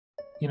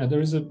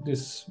there is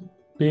this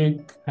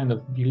big kind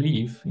of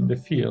belief in the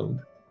field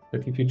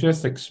that if you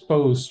just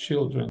expose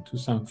children to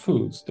some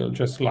foods, they'll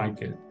just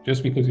like it,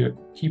 just because you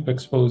keep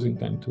exposing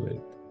them to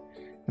it.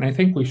 And I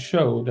think we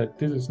show that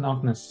this is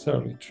not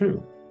necessarily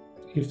true.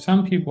 If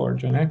some people are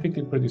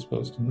genetically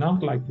predisposed to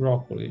not like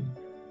broccoli,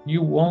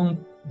 you won't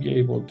be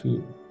able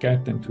to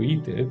get them to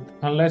eat it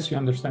unless you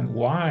understand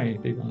why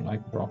they don't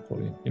like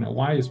broccoli.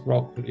 Why is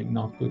broccoli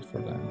not good for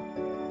them?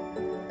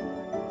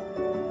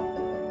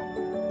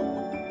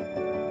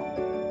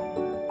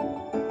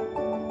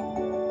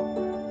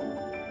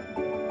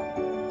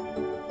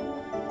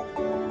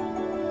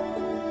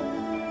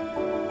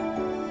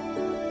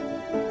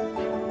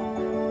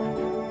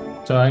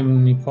 So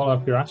I'm Nicola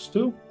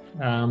Pirastu.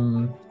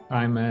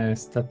 I'm a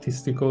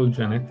statistical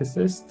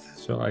geneticist,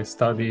 so I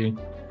study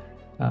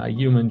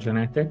human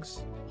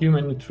genetics.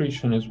 Human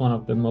nutrition is one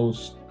of the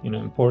most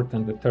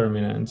important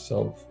determinants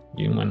of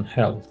human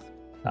health.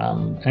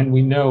 And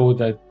we know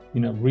that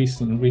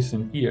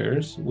recent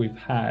years we've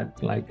had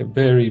like a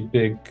very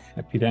big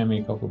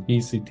epidemic of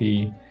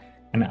obesity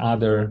and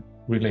other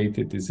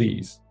related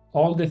disease.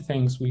 All the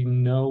things we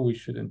know we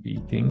shouldn't be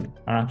eating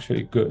are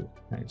actually good,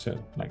 right?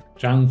 So like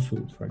junk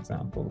food, for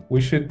example,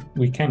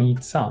 we can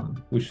eat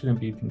some, we shouldn't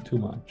be eating too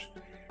much.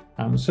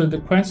 So the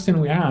question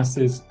we ask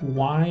is,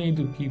 why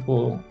do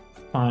people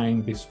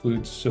find these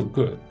foods so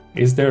good?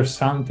 Is there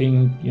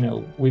something,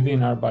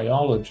 within our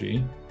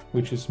biology,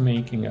 which is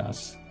making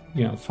us,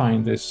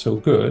 find this so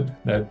good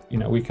that,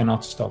 we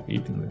cannot stop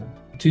eating them?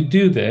 To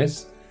do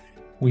this,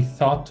 we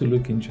thought to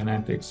look in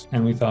genetics,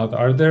 and we thought,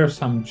 are there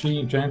some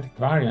genetic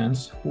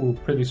variants who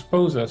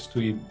predispose us to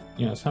eat,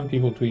 some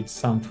people to eat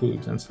some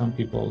foods and some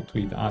people to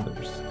eat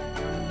others?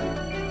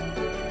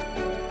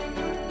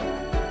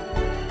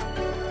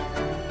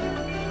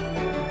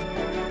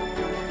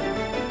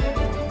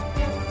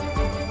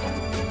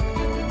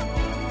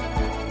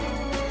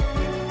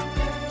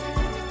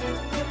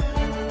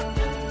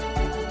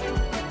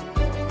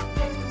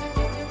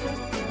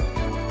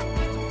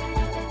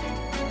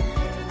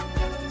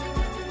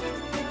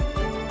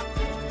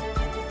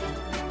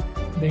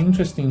 The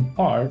interesting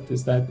part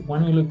is that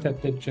when we looked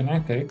at the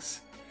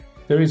genetics,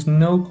 there is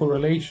no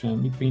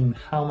correlation between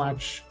how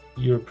much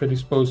you're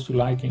predisposed to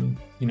liking,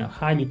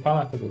 highly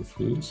palatable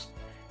foods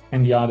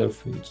and the other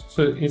foods.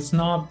 So it's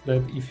not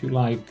that if you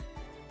like,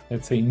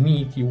 let's say,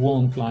 meat, you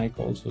won't like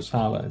also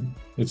salad.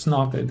 It's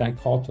not a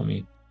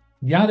dichotomy.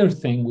 The other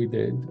thing we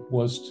did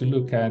was to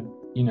look at,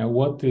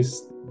 what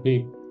these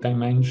big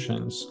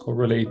dimensions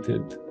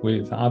correlated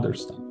with other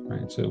stuff,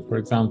 right? So for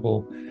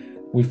example,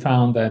 we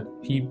found that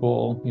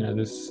people,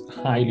 this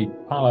highly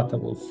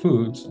palatable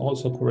foods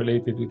also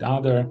correlated with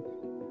other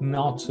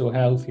not so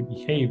healthy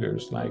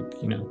behaviors, like,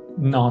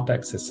 not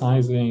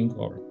exercising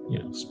or,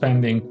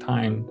 spending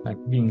time like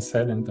being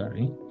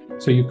sedentary.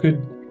 So you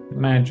could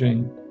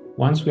imagine,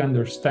 once we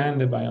understand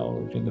the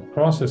biology and the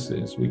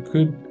processes, we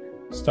could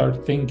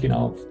start thinking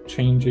of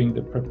changing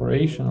the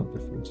preparation of the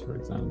foods, for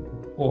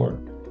example, or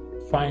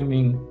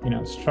finding,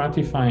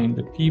 stratifying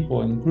the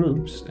people in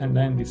groups and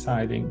then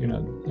deciding,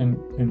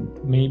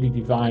 and maybe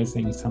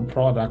devising some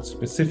products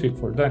specific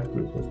for that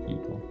group of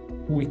people.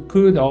 We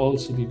could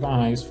also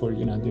devise for,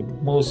 the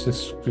most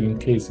extreme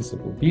cases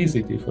of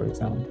obesity, for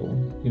example,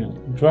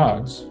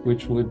 drugs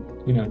which would,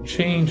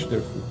 change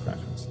their food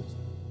preferences.